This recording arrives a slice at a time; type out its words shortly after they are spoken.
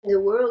The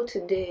world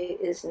today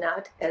is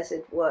not as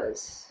it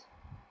was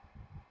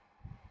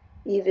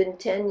even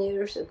 10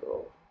 years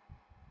ago,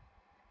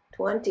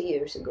 20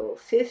 years ago,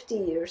 50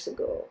 years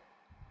ago.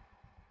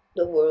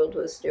 The world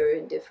was very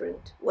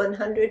different.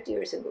 100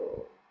 years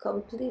ago,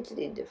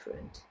 completely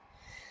different.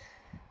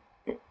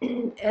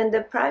 And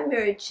the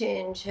primary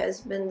change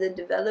has been the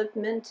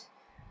development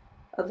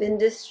of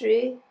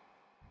industry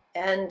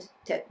and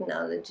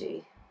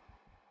technology.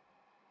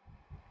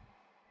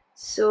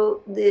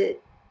 So the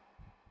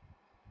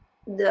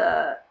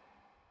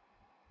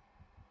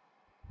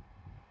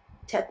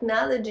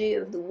technology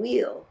of the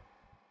wheel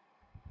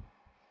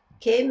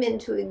came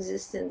into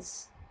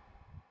existence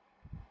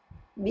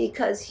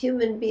because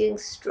human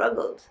beings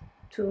struggled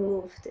to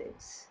move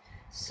things.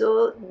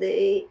 So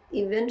they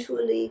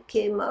eventually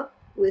came up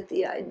with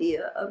the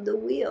idea of the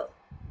wheel,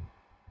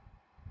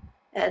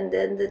 and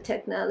then the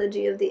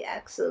technology of the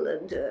axle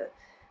and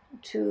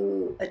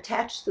to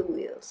attach the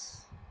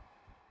wheels.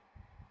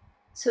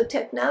 So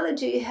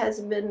technology has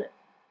been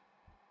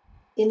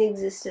in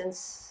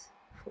existence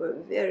for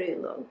a very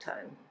long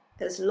time,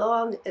 as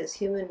long as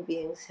human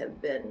beings have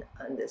been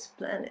on this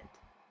planet.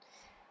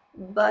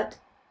 But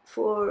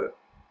for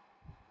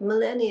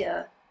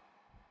millennia,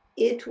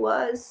 it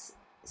was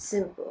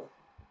simple,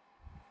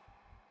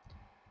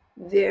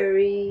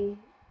 very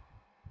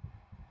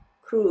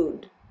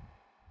crude,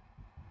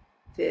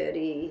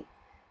 very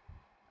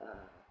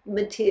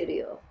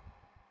material,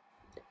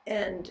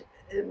 and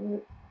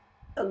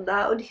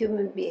allowed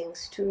human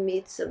beings to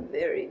meet some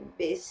very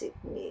basic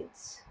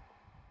needs.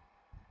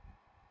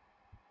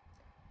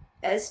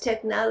 As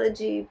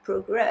technology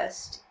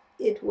progressed,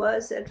 it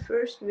was at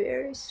first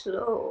very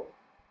slow,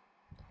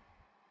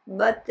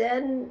 but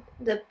then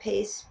the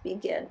pace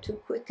began to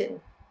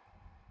quicken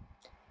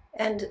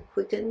and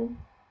quicken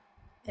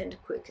and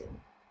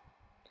quicken.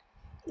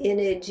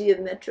 In a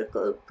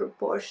geometrical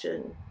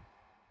proportion,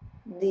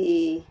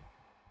 the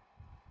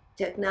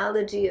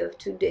technology of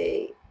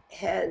today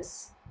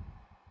has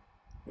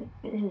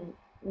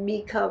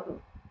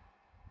become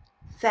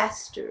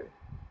faster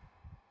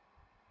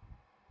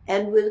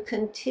and will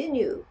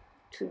continue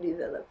to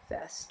develop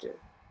faster.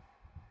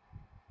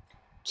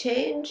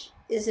 Change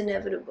is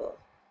inevitable,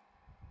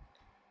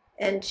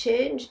 and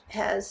change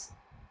has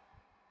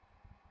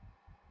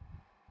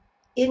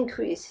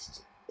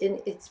increased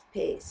in its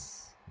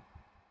pace.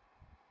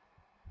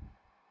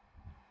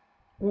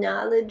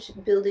 Knowledge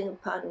building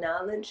upon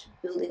knowledge,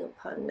 building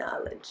upon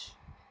knowledge,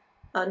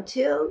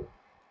 until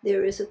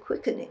there is a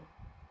quickening.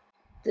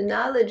 The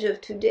knowledge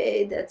of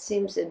today that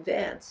seems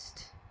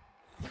advanced,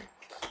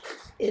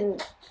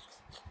 in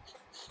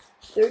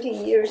 30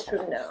 years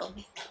from now,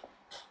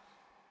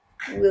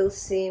 will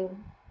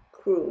seem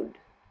crude.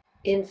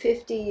 In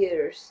 50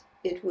 years,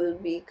 it will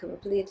be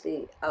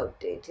completely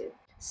outdated.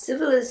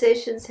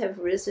 Civilizations have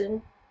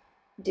risen,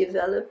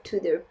 developed to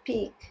their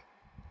peak,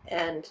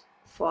 and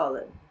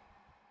fallen.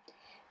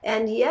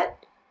 And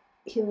yet,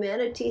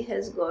 humanity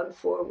has gone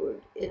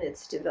forward in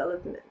its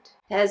development,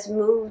 has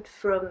moved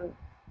from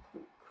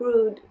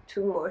crude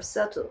to more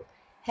subtle,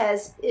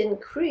 has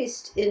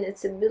increased in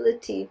its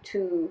ability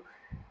to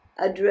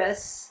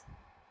address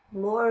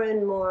more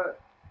and more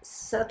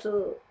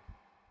subtle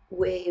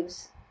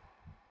waves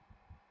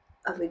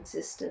of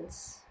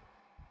existence.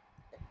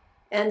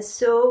 And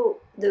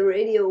so the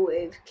radio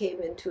wave came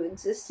into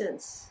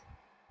existence,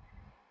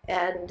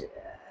 and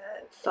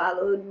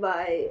followed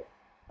by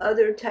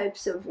other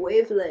types of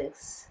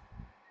wavelengths: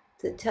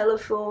 the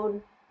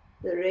telephone,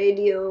 the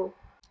radio,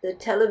 the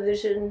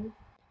television,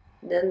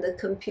 then the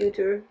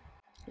computer,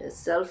 the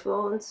cell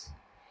phones,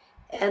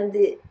 and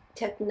the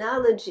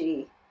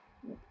technology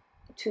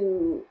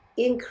to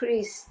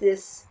increase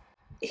this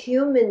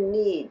human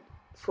need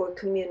for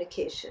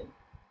communication,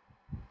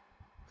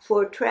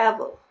 for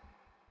travel,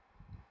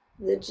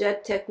 the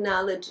jet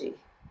technology,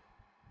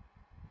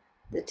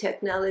 the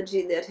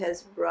technology that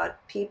has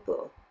brought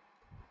people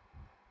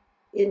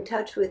in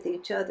touch with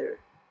each other,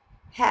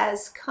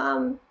 has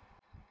come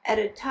at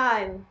a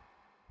time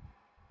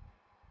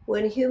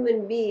when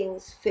human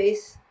beings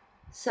face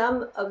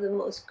some of the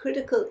most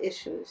critical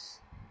issues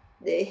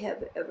they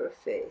have ever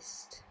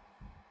faced.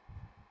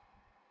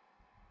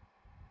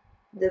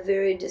 The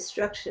very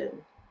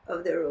destruction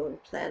of their own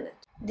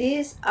planet.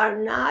 These are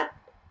not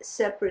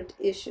separate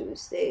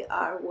issues, they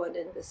are one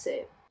and the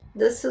same.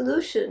 The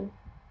solution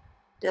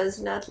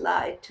does not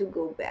lie to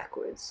go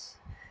backwards.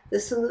 The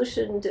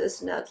solution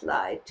does not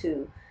lie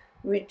to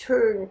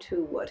return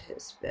to what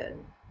has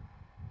been.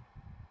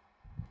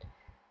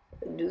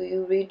 Do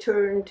you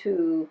return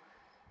to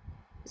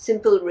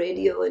simple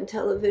radio and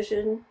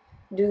television?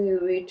 Do you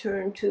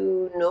return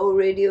to no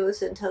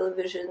radios and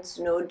televisions,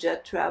 no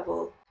jet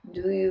travel?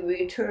 Do you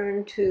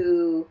return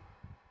to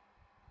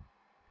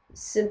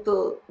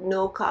simple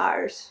no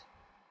cars?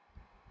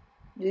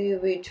 Do you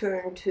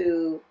return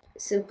to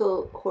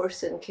simple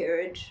horse and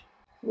carriage?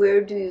 Where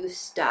do you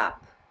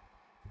stop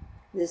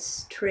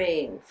this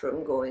train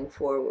from going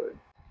forward?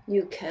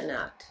 You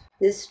cannot.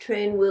 This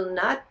train will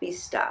not be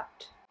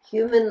stopped.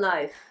 Human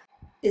life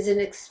is an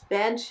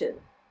expansion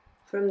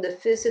from the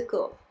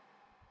physical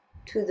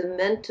to the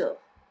mental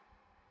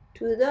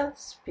to the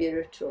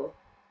spiritual.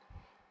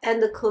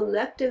 And the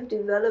collective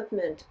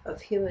development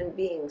of human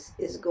beings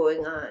is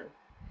going on.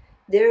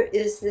 There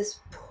is this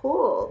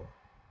pull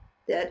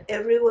that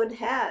everyone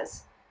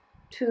has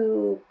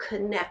to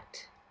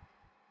connect,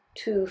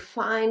 to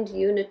find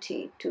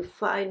unity, to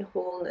find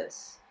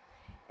wholeness.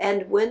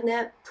 And when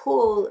that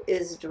pull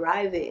is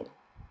driving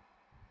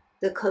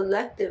the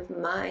collective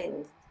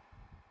mind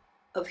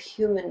of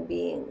human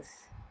beings,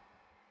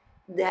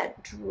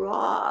 that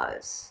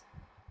draws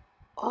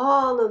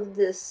all of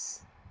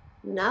this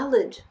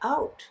knowledge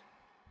out.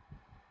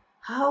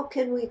 How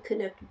can we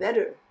connect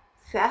better,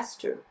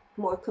 faster,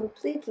 more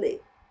completely?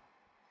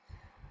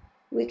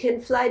 We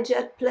can fly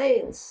jet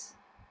planes.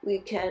 We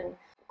can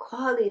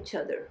call each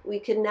other. We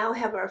can now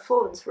have our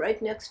phones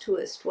right next to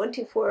us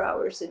 24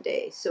 hours a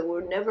day, so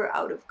we're never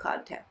out of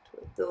contact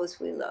with those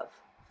we love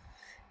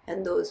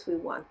and those we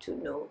want to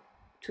know,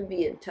 to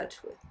be in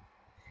touch with.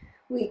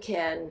 We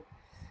can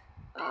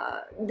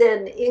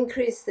then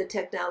increase the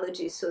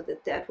technology so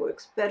that that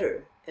works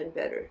better and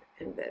better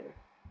and better.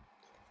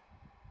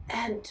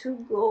 And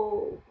to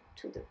go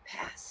to the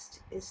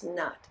past is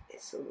not a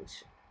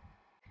solution.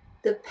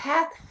 The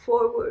path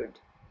forward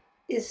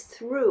is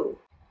through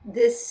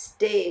this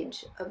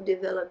stage of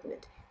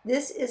development.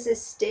 This is a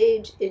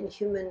stage in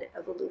human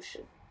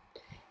evolution,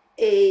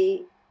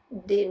 a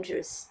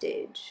dangerous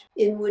stage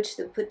in which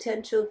the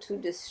potential to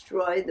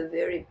destroy the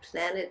very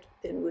planet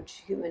in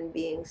which human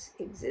beings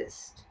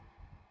exist,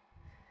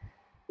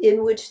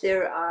 in which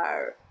there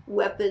are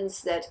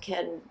weapons that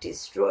can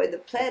destroy the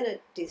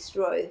planet,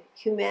 destroy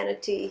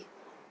humanity,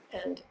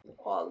 and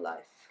all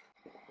life.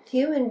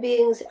 Human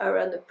beings are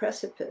on the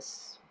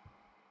precipice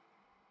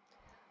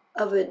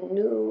of a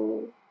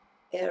new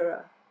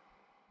era,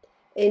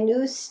 a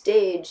new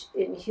stage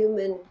in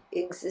human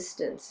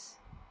existence.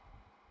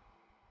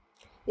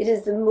 It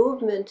is the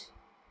movement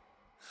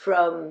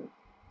from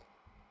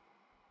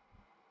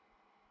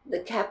the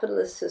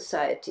capitalist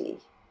society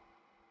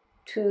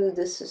to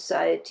the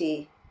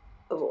society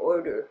of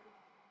order,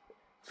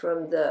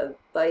 from the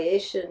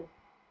Bayesian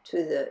to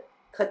the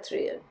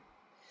Kshatriyan,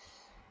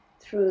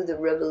 through the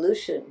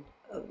revolution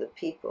of the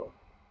people,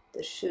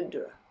 the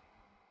Shudra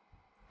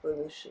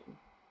revolution.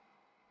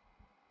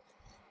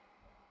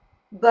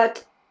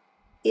 But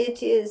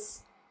it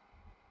is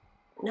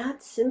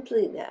not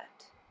simply that.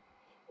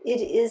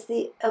 It is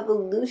the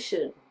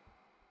evolution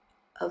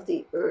of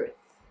the earth.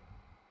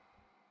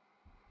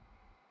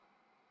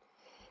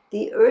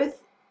 The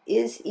earth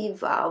is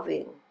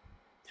evolving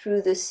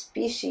through the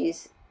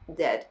species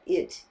that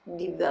it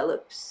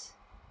develops.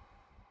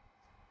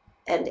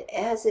 And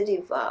as it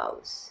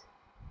evolves,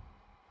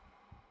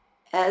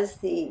 as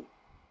the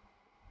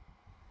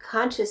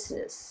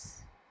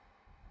consciousness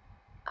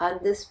on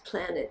this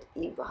planet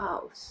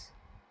evolves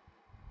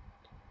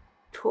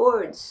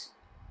towards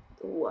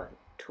the one,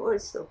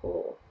 towards the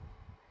whole,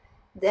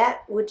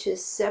 that which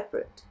is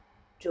separate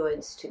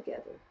joins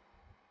together.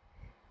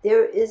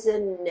 There is a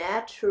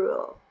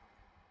natural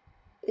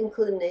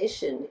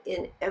inclination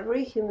in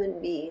every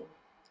human being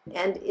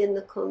and in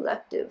the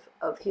collective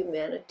of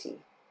humanity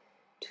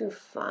to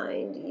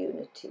find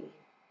unity,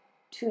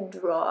 to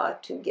draw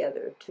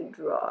together, to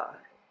draw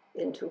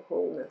into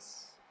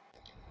wholeness.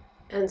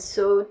 And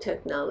so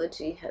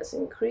technology has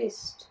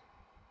increased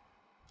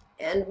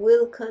and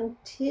will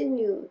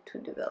continue to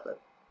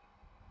develop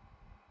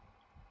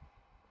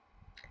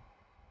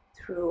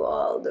through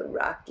all the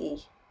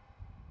rocky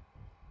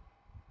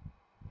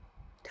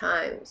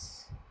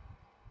times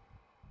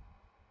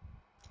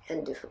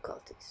and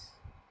difficulties.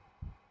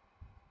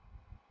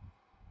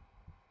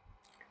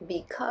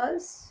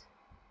 Because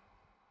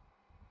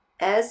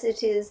as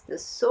it is the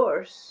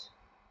source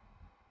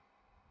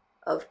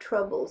of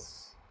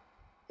troubles,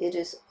 it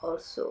is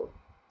also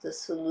the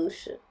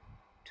solution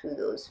to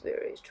those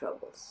very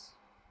troubles.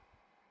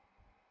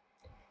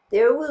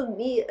 There will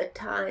be a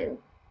time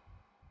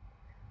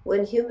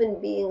when human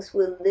beings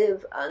will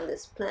live on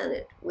this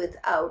planet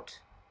without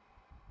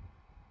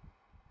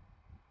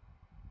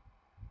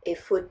a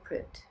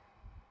footprint,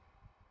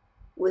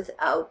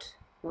 without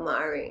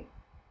marring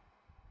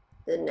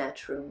the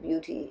natural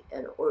beauty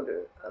and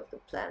order of the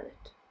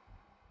planet.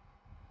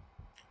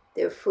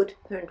 Their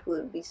footprint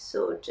will be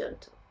so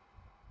gentle.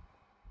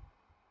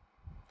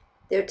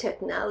 Their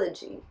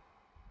technology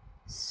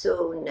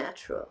so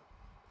natural,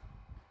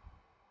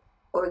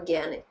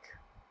 organic.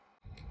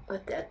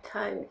 But that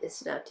time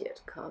is not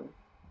yet come.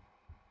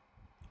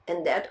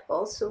 And that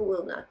also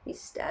will not be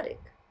static,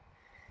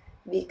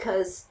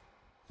 because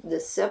the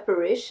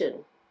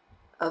separation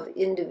of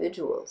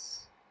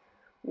individuals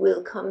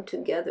will come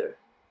together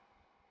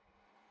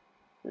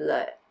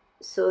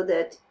so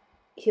that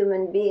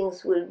human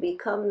beings will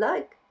become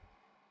like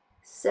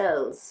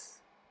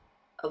cells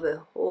of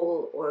a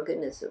whole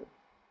organism.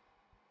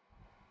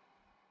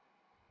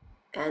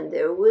 And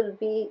there will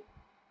be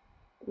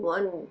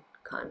one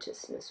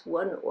consciousness,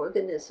 one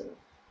organism,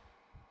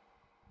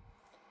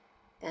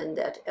 and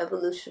that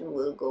evolution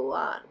will go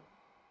on.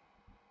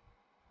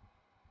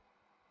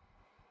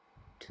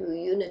 to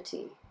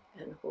unity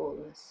and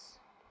wholeness,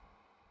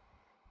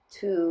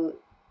 to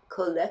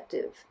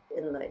collective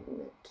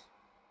enlightenment.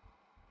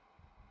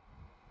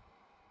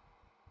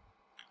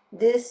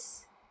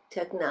 This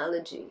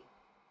technology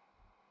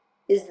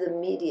is the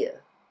media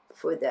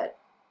for that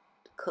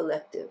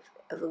collective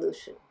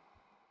evolution.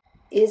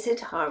 Is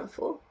it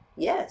harmful?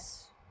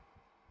 Yes.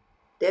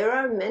 There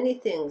are many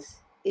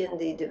things in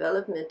the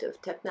development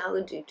of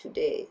technology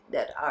today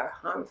that are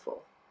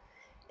harmful.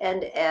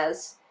 And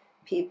as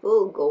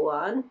people go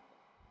on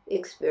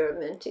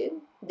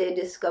experimenting, they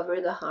discover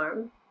the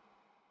harm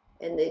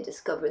and they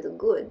discover the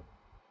good,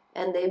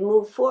 and they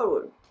move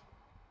forward,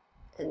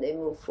 and they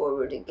move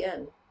forward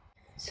again.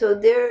 So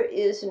there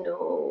is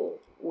no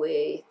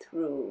way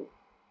through,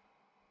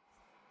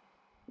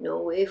 no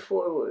way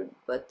forward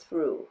but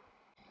through.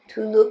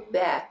 To look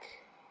back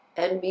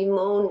and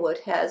bemoan what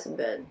has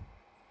been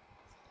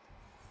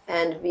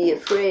and be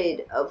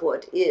afraid of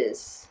what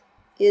is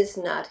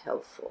not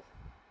helpful.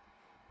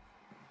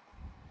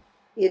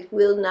 It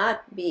will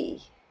not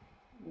be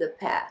the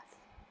path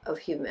of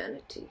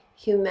humanity.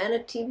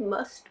 Humanity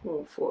must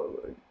move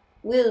forward,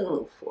 will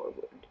move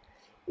forward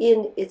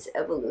in its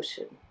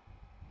evolution.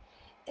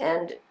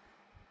 And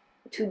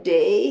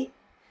today,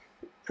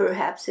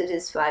 perhaps it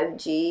is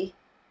 5G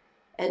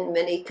and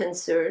many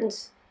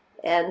concerns,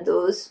 and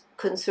those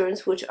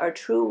concerns which are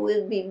true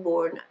will be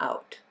borne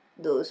out.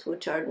 Those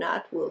which are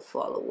not will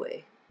fall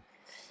away.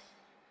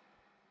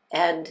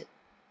 And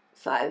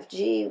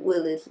 5G,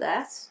 will it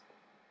last?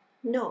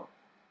 No.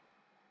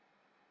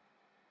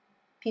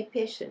 Be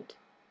patient.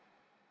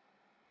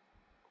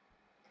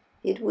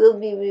 It will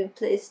be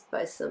replaced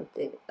by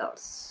something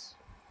else,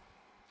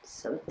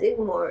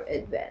 something more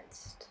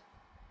advanced.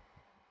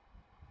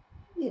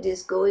 It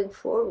is going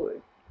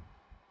forward.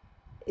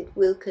 It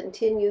will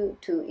continue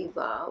to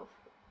evolve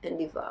and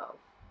evolve.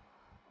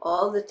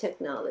 All the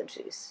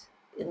technologies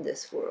in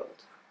this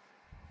world.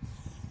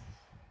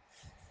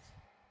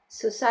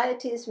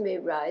 Societies may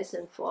rise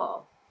and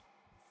fall,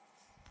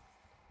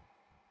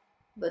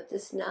 but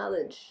this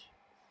knowledge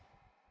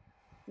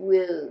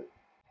will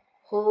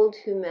hold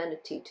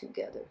humanity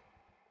together.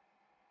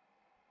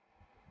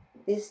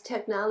 These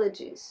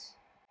technologies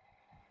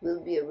will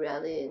be a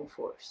rallying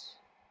force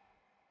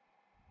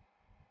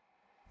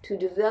to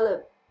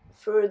develop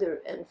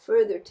further and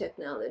further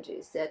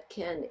technologies that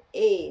can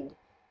aid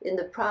in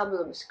the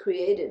problems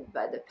created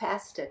by the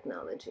past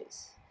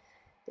technologies,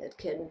 that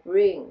can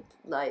bring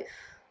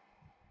life,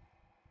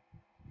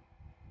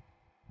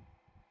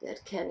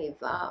 that can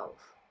evolve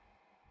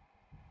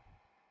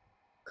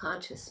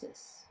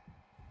consciousness.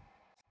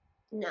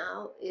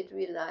 Now it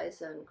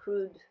relies on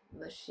crude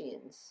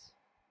machines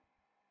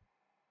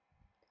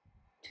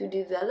to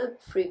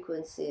develop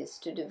frequencies,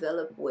 to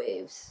develop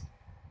waves,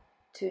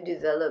 to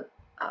develop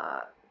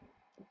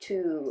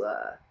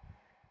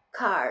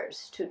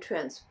cars to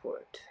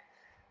transport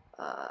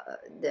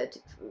that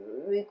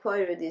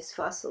require these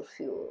fossil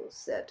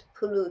fuels that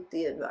pollute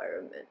the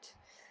environment.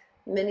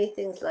 Many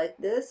things like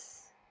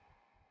this.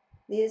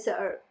 These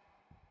are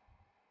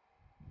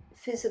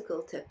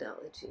physical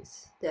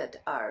technologies that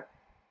are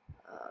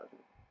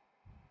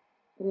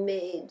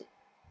made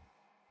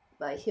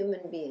by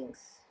human beings.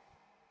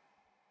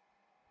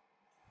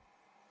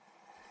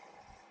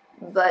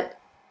 But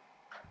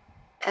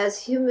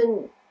as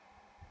human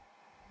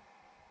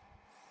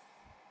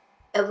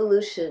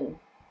evolution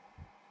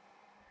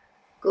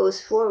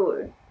goes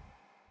forward,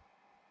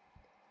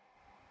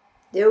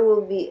 there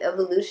will be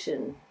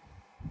evolution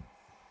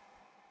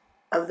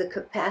of the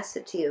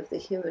capacity of the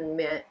human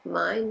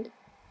mind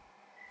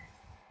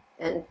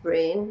and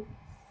brain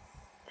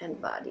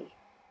and body,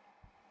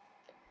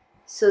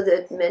 so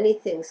that many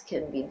things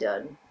can be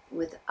done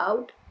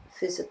without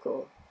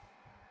physical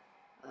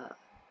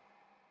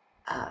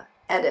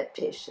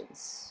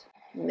adaptations.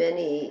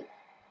 Many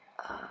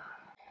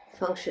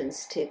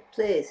functions take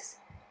place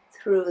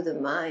through the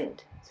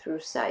mind,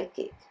 through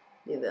psychic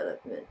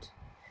development.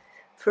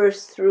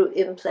 First through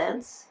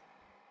implants,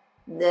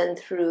 then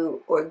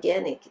through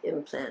organic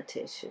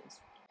implantations.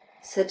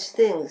 Such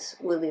things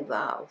will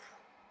evolve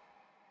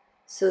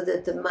so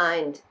that the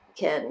mind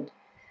can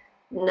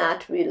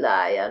not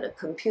rely on a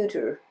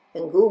computer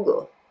and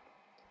Google,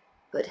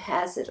 but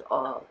has it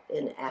all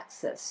in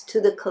access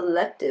to the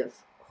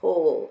collective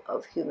whole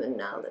of human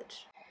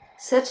knowledge.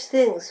 Such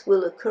things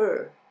will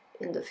occur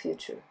in the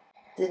future.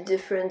 The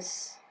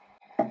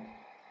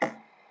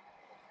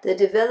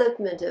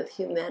development of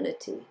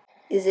humanity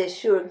is a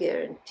sure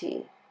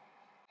guarantee,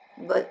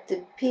 but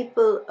the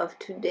people of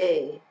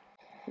today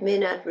may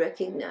not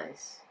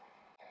recognize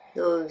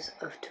those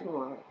of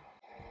tomorrow.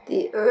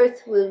 The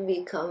earth will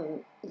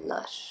become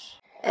lush,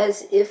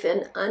 as if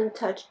an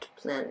untouched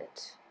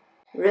planet.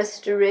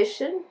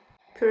 Restoration?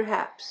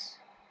 Perhaps.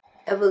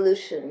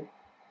 Evolution?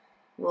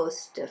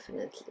 Most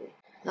definitely.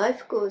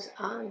 Life goes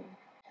on.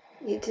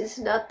 It is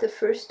not the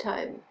first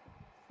time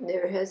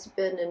there has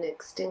been an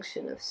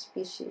extinction of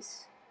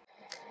species.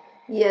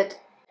 Yet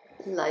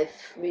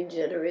life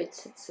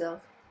regenerates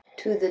itself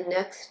to the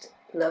next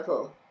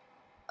level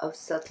of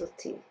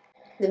subtlety.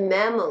 The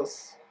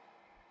mammals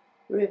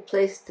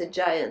replace the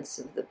giants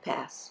of the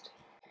past.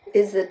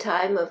 Is the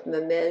time of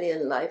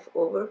mammalian life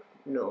over?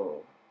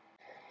 No.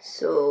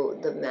 So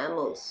the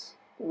mammals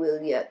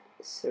will yet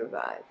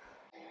survive.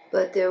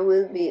 But there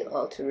will be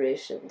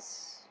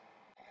alterations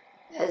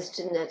as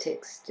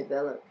genetics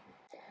develop.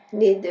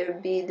 Need there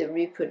be the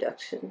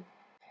reproduction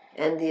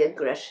and the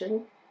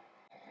aggression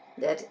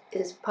that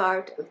is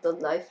part of the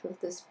life of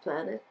this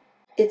planet?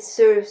 It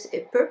serves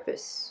a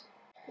purpose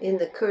in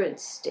the current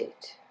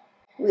state.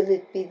 Will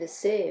it be the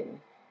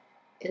same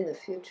in the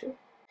future?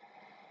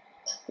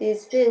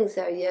 These things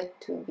are yet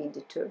to be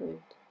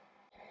determined.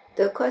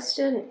 The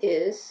question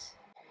is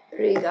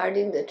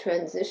regarding the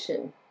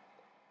transition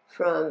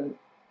from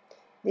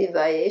the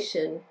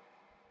Vaishyan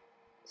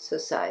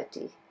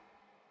society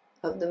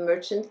of the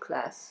merchant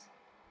class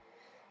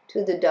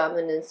to the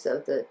dominance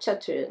of the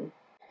Kshatriyan,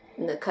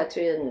 and the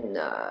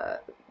Kshatriyan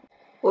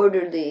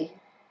orderly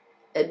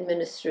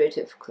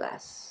administrative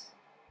class,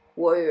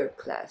 warrior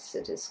class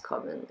it is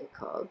commonly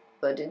called,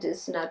 but it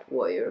is not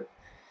warrior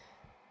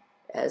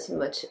as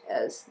much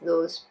as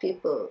those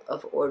people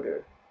of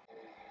order,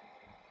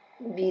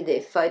 be they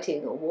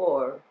fighting a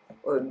war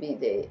or be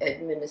they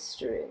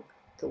administering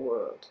the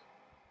world.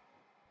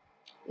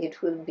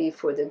 It will be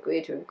for the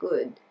greater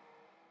good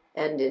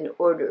and in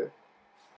order